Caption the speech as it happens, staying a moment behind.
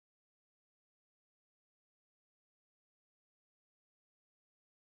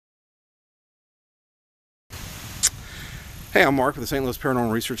Hey, I'm Mark with the St. Louis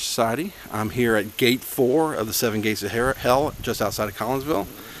Paranormal Research Society. I'm here at Gate 4 of the 7 Gates of Hell, just outside of Collinsville.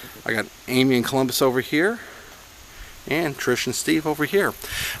 I got Amy and Columbus over here, and Trish and Steve over here.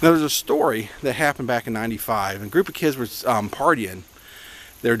 Now, there's a story that happened back in '95. A group of kids were partying.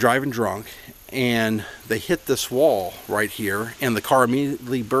 They were driving drunk, and they hit this wall right here, and the car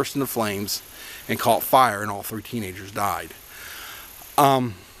immediately burst into flames and caught fire, and all 3 teenagers died.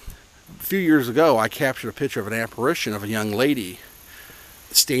 A few years ago, I captured a picture of an apparition of a young lady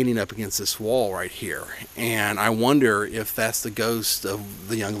standing up against this wall right here, and I wonder if that's the ghost of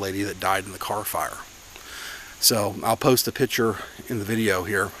the young lady that died in the car fire. So I'll post a picture in the video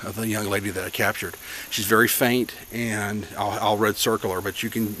here of the young lady that I captured. She's very faint, and I'll red circle her, but you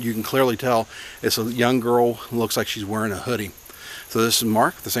can clearly tell it's a young girl who looks like she's wearing a hoodie. So this is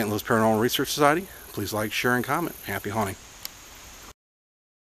Mark, the St. Louis Paranormal Research Society. Please like, share, and comment. Happy haunting.